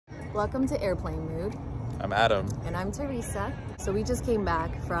Welcome to Airplane Mood. I'm Adam. And I'm Teresa. So we just came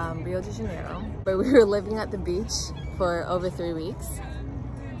back from Rio de Janeiro, but we were living at the beach for over 3 weeks.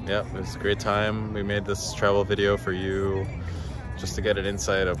 Yep, it was a great time. We made this travel video for you just to get an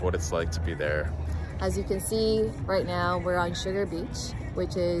insight of what it's like to be there. As you can see right now, we're on Sugar Beach,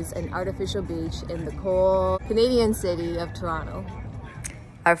 which is an artificial beach in the cold Canadian city of Toronto.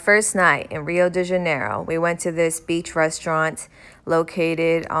 Our first night in Rio de Janeiro, we went to this beach restaurant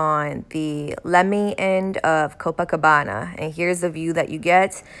located on the Leme end of Copacabana. And here's the view that you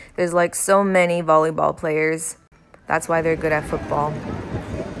get. There's like so many volleyball players. That's why they're good at football.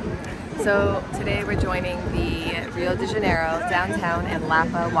 So today we're joining the Rio de Janeiro downtown and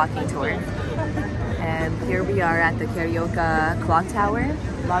Lapa walking tour. And here we are at the Carioca Clock Tower,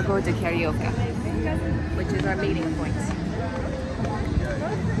 Lago de Carioca, which is our meeting point.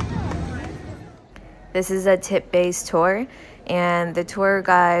 This is a tip-based tour, and the tour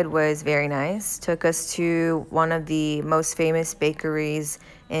guide was very nice. Took us to one of the most famous bakeries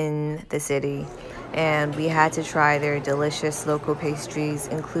in the city, and we had to try their delicious local pastries,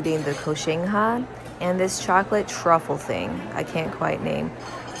 including the koshengha and this chocolate truffle thing I can't quite name,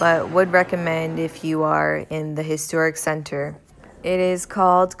 but would recommend if you are in the historic center. It is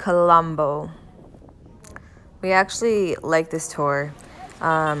called Colombo. We actually like this tour.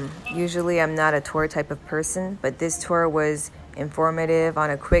 Usually I'm not a tour type of person, but this tour was informative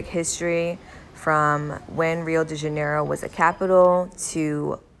on a quick history from when Rio de Janeiro was a capital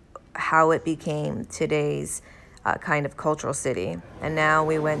to how it became today's kind of cultural city. And now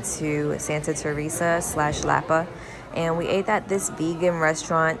we went to Santa Teresa / Lapa, and we ate at this vegan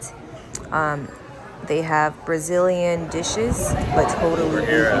restaurant. They have Brazilian dishes, but totally We're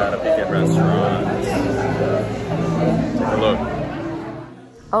here at a vegan restaurant. Take a look.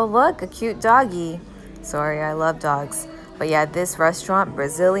 Oh look, a cute doggy. Sorry, I love dogs. But yeah, this restaurant,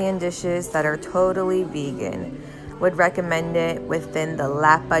 Brazilian dishes that are totally vegan. Would recommend it within the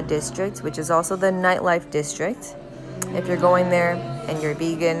Lapa district, which is also the nightlife district. If you're going there and you're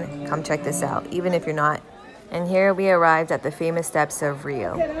vegan, come check this out, even if you're not. And here we arrived at the famous steps of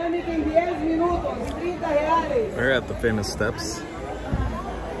Rio. We're at the famous steps.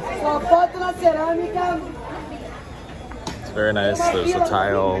 It's very nice. There's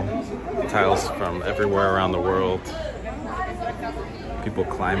tiles from everywhere around the world. People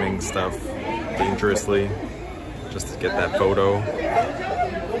climbing stuff dangerously just to get that photo.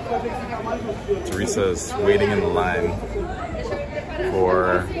 Teresa's waiting in the line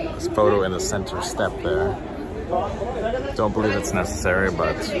for this photo in the center step there. Don't believe it's necessary,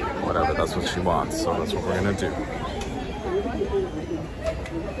 but whatever, that's what she wants, so that's what we're gonna do.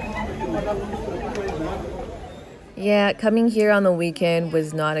 Yeah, coming here on the weekend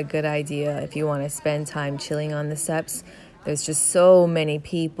was not a good idea if you want to spend time chilling on the steps. There's just so many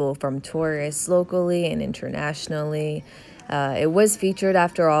people, from tourists locally and internationally. It was featured,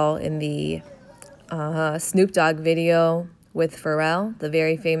 after all, in the Snoop Dogg video with Pharrell, the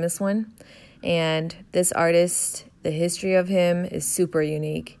very famous one. And this artist, the history of him is super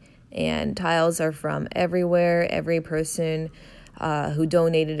unique. And tiles are from everywhere. Every person who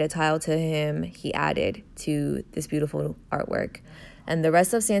donated a tile to him, he added to this beautiful artwork. And the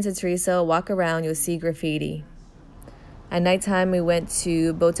rest of Santa Teresa, walk around, you'll see graffiti. At nighttime, we went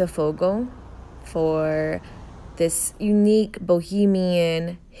to Botafogo for this unique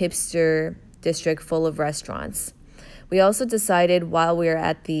bohemian hipster district full of restaurants. We also decided while we were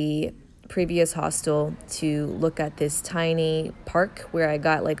at the previous hostel to look at this tiny park where I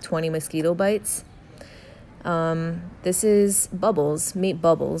got like 20 mosquito bites. This is Bubbles, Meet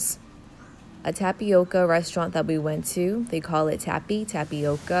Bubbles, a tapioca restaurant that we went to. They call it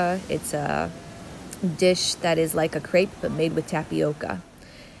tapioca. It's a dish that is like a crepe but made with tapioca.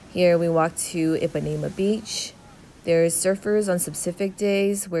 Here we walked to Ipanema Beach. There's surfers on specific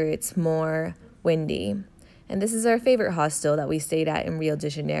days where it's more windy. And this is our favorite hostel that we stayed at in Rio de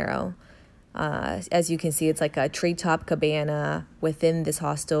Janeiro. As you can see, it's like a treetop cabana within this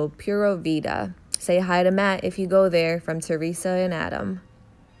hostel, Pura Vida. Say hi to Matt if you go there, from Teresa and Adam.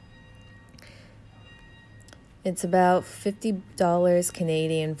 It's about $50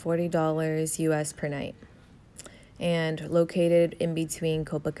 Canadian, $40 US per night. And located in between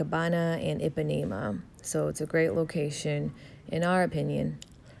Copacabana and Ipanema. So it's a great location, in our opinion.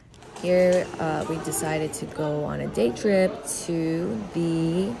 Here we decided to go on a day trip to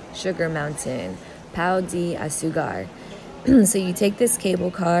the Sugar Mountain, Pau de Azucar. So you take this cable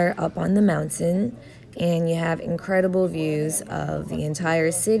car up on the mountain, and you have incredible views of the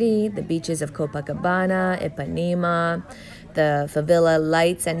entire city, the beaches of Copacabana, Ipanema, the favela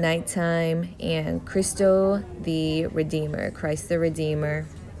lights at nighttime, and Cristo the Redeemer, Christ the Redeemer.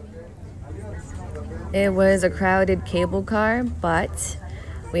 It was a crowded cable car, but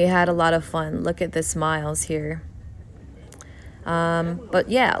we had a lot of fun. Look at the smiles here. But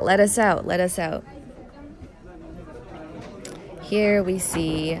yeah, let us out, let us out. Here we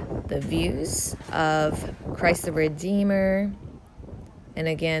see the views of Christ the Redeemer, and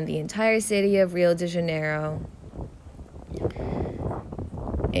again, the entire city of Rio de Janeiro.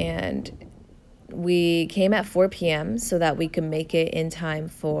 And we came at 4 p.m. so that we could make it in time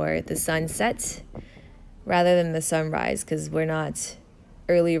for the sunset rather than the sunrise, because we're not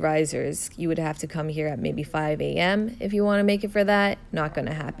early risers. You would have to come here at maybe 5 a.m. if you want to make it for that. Not going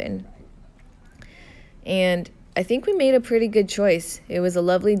to happen. And I think we made a pretty good choice. It was a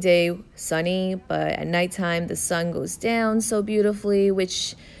lovely day, sunny, but at nighttime the sun goes down so beautifully,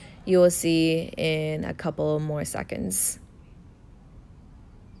 which you will see in a couple more seconds.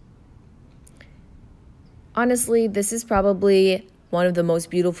 Honestly, this is probably one of the most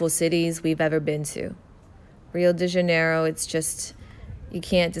beautiful cities we've ever been to. Rio de Janeiro, it's just, you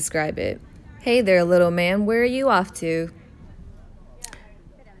can't describe it. Hey there, little man, where are you off to?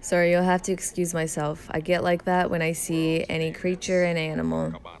 Sorry, you'll have to excuse myself. I get like that when I see any creature and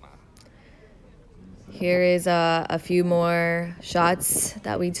animal. Here is a few more shots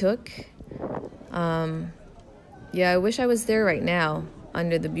that we took. Yeah, I wish I was there right now,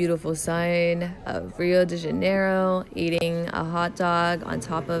 under the beautiful sun of Rio de Janeiro, eating a hot dog on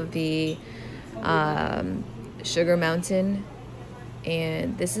top of the sugar mountain.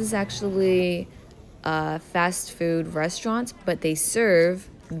 And this is actually a fast food restaurant, but they serve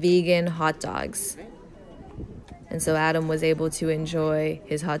vegan hot dogs. And so Adam was able to enjoy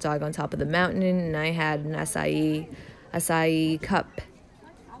his hot dog on top of the mountain, and I had an acai cup.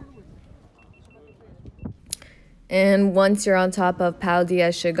 And once you're on top of Pau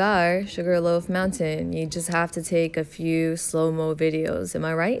de Sugarloaf Mountain, you just have to take a few slow-mo videos. Am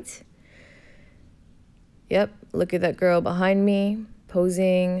I right? Yep, look at that girl behind me,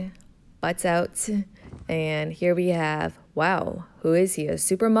 posing, butts out. And here we have, wow, who is he? A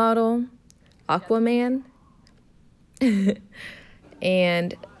supermodel? Aquaman?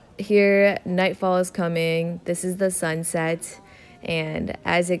 And here, nightfall is coming. This is the sunset. And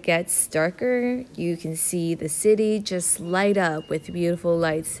as it gets darker, you can see the city just light up with beautiful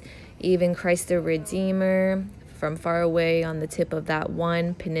lights. Even Christ the Redeemer, from far away on the tip of that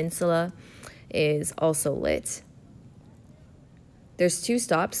one peninsula, is also lit. There's 2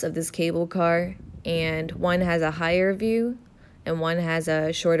 stops of this cable car, and one has a higher view and one has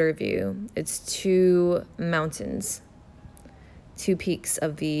a shorter view. It's 2 mountains, 2 peaks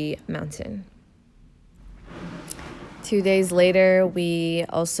of the mountain. 2 days later, we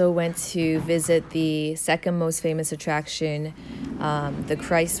also went to visit the second most famous attraction, the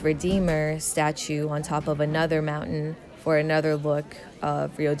Christ Redeemer statue on top of another mountain, for another look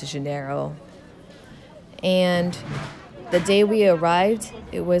of Rio de Janeiro. And the day we arrived,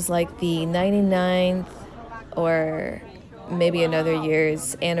 it was like the 99th or maybe another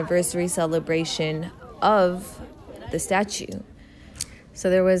year's anniversary celebration of the statue. So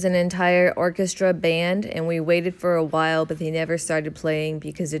there was an entire orchestra band, and we waited for a while, but they never started playing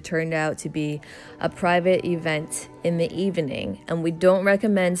because it turned out to be a private event in the evening. And we don't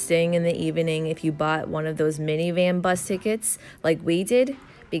recommend staying in the evening if you bought one of those minivan bus tickets like we did,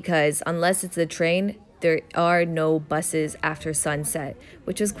 because unless it's a train, there are no buses after sunset,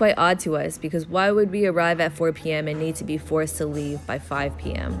 which is quite odd to us, because why would we arrive at 4 p.m. and need to be forced to leave by 5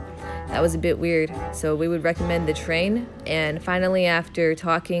 p.m.? That was a bit weird, so we would recommend the train. And finally, after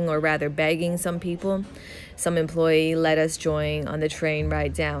talking, or rather begging some people, some employee let us join on the train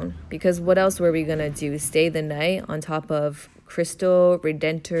ride down, because what else were we gonna do? Stay the night on top of Cristo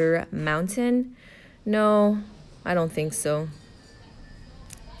Redentor Mountain? No, I don't think so.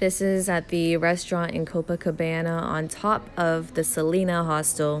 This is at the restaurant in Copacabana on top of the Selena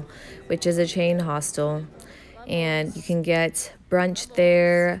hostel, which is a chain hostel. And you can get brunch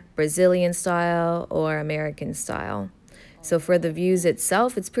there, Brazilian style or American style. So for the views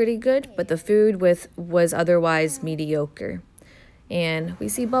itself, it's pretty good, but the food was otherwise mediocre. And we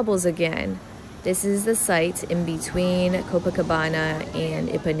see bubbles again. This is the site in between Copacabana and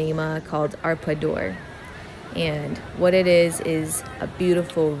Ipanema called Arpador. And what it is a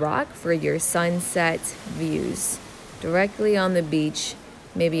beautiful rock for your sunset views. Directly on the beach,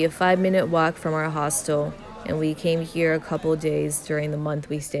 maybe a 5-minute walk from our hostel, and we came here a couple days during the month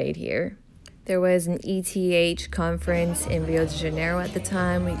we stayed here. There was an ETH conference in Rio de Janeiro at the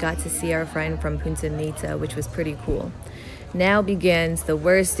time. We got to see our friend from Punta Mita, which was pretty cool. Now begins the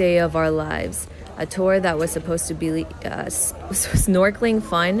worst day of our lives. A tour that was supposed to be snorkeling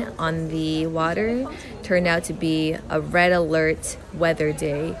fun on the water turned out to be a red alert weather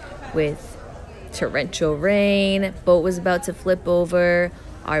day with torrential rain, boat was about to flip over,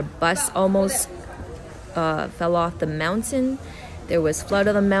 our bus almost fell off the mountain. There was flood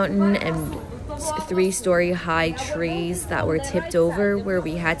on the mountain and 3-story high trees that were tipped over where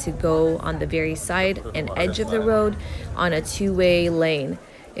we had to go on the very side and edge of the road on a 2-way lane.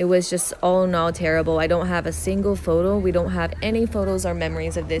 It was just all in all terrible. I don't have a single photo. We don't have any photos or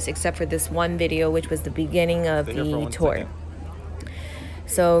memories of this except for this one video, which was the beginning of the tour.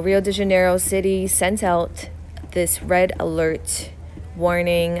 So Rio de Janeiro city sent out this red alert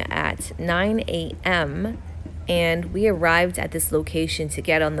warning at 9 a.m. and we arrived at this location to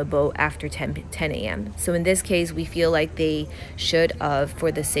get on the boat after 10 a.m. So in this case, we feel like they should have,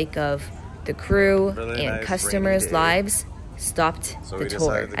 for the sake of the crew and customers' lives, stopped the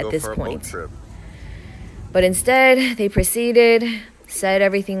tour at this point. But instead, they proceeded, said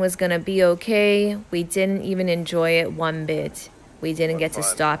everything was gonna be okay. We didn't even enjoy it one bit. We didn't get to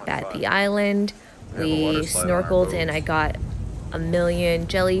stop at the island. We snorkeled and I got a million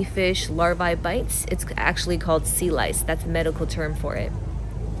jellyfish larvae bites. It's actually called sea lice. That's a medical term for it.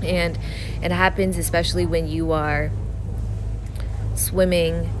 And it happens especially when you are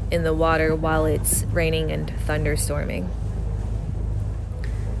swimming in the water while it's raining and thunderstorming.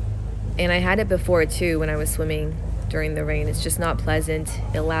 And I had it before too when I was swimming during the rain. It's just not pleasant.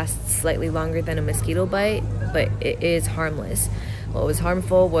 It lasts slightly longer than a mosquito bite, but it is harmless. What was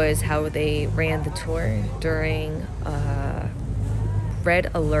harmful was how they ran the tour during a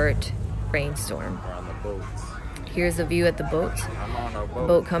red alert rainstorm. Here's a view at the boat. The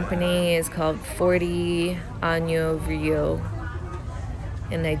boat company is called 40 Año Rio,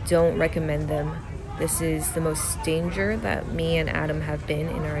 and I don't recommend them. This is the most danger that me and Adam have been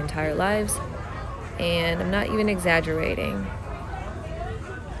in our entire lives, and I'm not even exaggerating.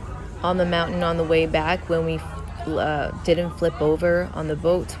 On the mountain on the way back, when we didn't flip over on the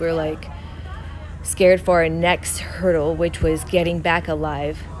boat, we're like scared for our next hurdle, which was getting back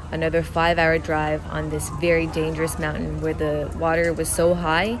alive. Another 5-hour drive on this very dangerous mountain where the water was so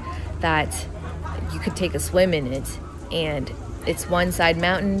high that you could take a swim in it, and it's one side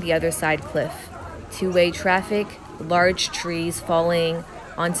mountain, the other side cliff. 2-way traffic, large trees falling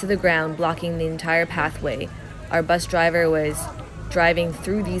onto the ground, blocking the entire pathway. Our bus driver was driving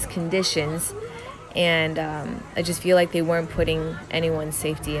through these conditions, and I just feel like they weren't putting anyone's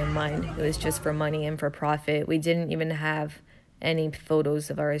safety in mind. It was just for money and for profit. We didn't even have any photos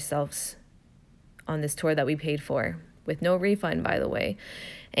of ourselves on this tour that we paid for, with no refund, by the way.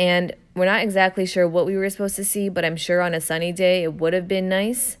 And we're not exactly sure what we were supposed to see, but I'm sure on a sunny day it would have been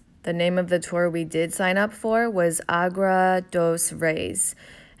nice. The name of the tour we did sign up for was Agra dos Reis,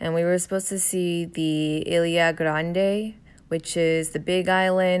 and we were supposed to see the Ilha Grande, which is the big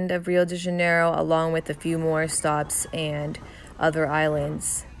island of Rio de Janeiro, along with a few more stops and other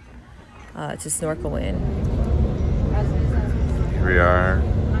islands to snorkel in. Here we are,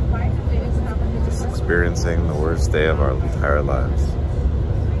 just experiencing the worst day of our entire lives.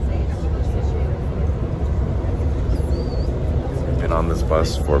 Been on this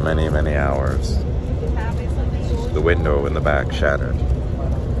bus for many, many hours. The window in the back shattered.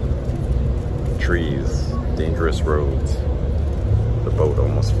 Trees, dangerous roads. The boat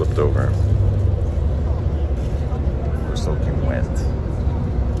almost flipped over. We're soaking wet,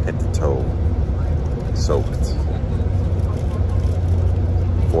 head to toe, soaked.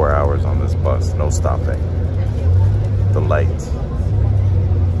 4 hours on this bus, no stopping. The light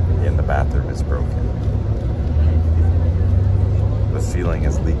in the bathroom is broken. The ceiling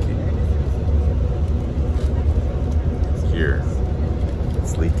is leaking. Here,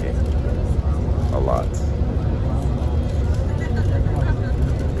 it's leaking a lot.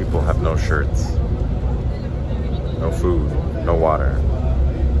 People have no shirts, no food, no water.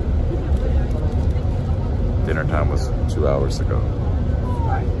 Dinner time was 2 hours ago.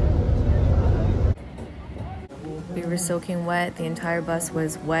 We were soaking wet. The entire bus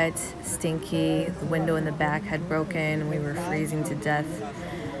was wet, stinky. The window in the back had broken. We were freezing to death.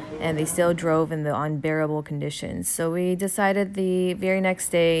 And they still drove in the unbearable conditions. So we decided the very next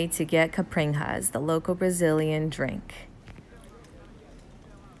day to get caipirinhas, the local Brazilian drink,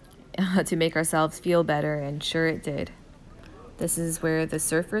 to make ourselves feel better, and sure it did. This is where the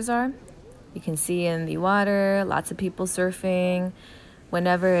surfers are. You can see in the water, lots of people surfing.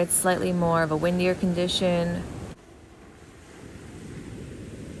 Whenever it's slightly more of a windier condition,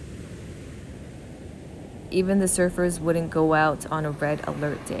 even the surfers wouldn't go out on a red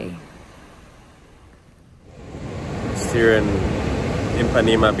alert day. Just here in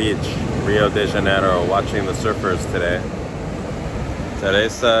Ipanema Beach, Rio de Janeiro, watching the surfers today.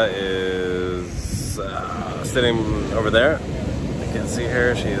 Teresa is sitting over there. You can see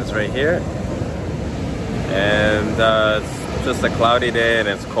her, she is right here. And it's just a cloudy day and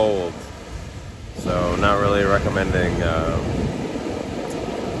it's cold, so not really recommending. You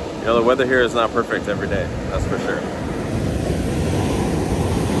know, the weather here is not perfect every day, that's for sure.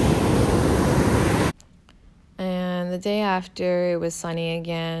 And the day after, it was sunny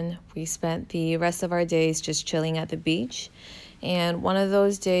again. We spent the rest of our days just chilling at the beach. And one of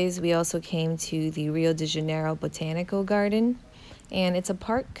those days, we also came to the Rio de Janeiro Botanical Garden. And it's a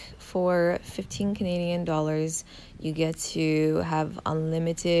park for 15 Canadian dollars. You get to have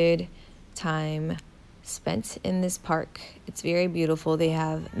unlimited time spent in this park. It's very beautiful. They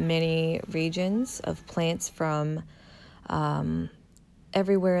have many regions of plants from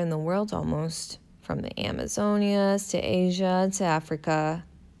everywhere in the world almost, from the Amazonias to Asia to Africa.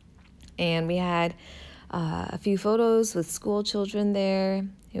 And we had a few photos with school children there.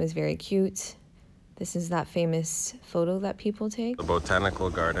 It was very cute. This is that famous photo that people take. The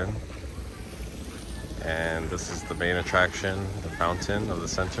botanical garden. And this is the main attraction, the fountain of the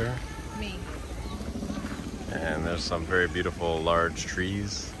center. Me. And there's some very beautiful large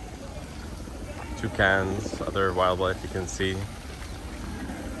trees, toucans, other wildlife you can see.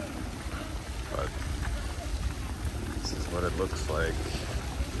 But this is what it looks like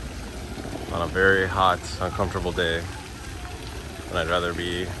on a very hot, uncomfortable day. And I'd rather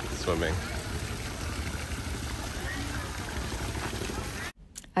be swimming.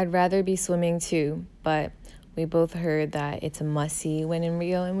 I'd rather be swimming too, but we both heard that it's a must-see when in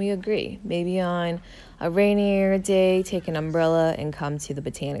Rio, and we agree. Maybe on a rainier day, take an umbrella and come to the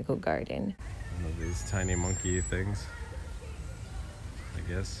botanical garden. One of these tiny monkey things, I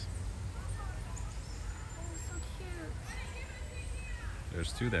guess. Oh, so cute.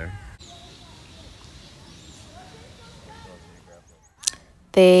 There's two there.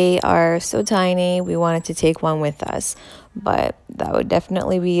 They are so tiny, we wanted to take one with us, but that would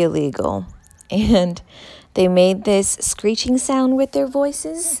definitely be illegal. And they made this screeching sound with their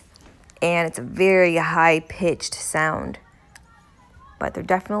voices, and it's a very high-pitched sound. But they're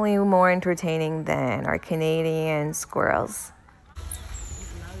definitely more entertaining than our Canadian squirrels.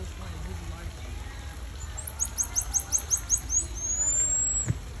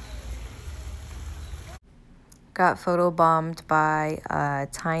 Got photobombed by a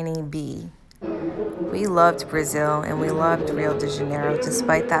tiny bee. We loved Brazil and we loved Rio de Janeiro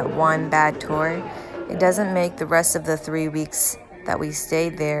despite that one bad tour. It doesn't make the rest of the 3 weeks that we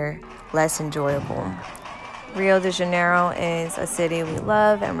stayed there less enjoyable. Rio de Janeiro is a city we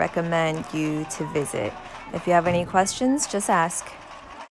love and recommend you to visit. If you have any questions, just ask.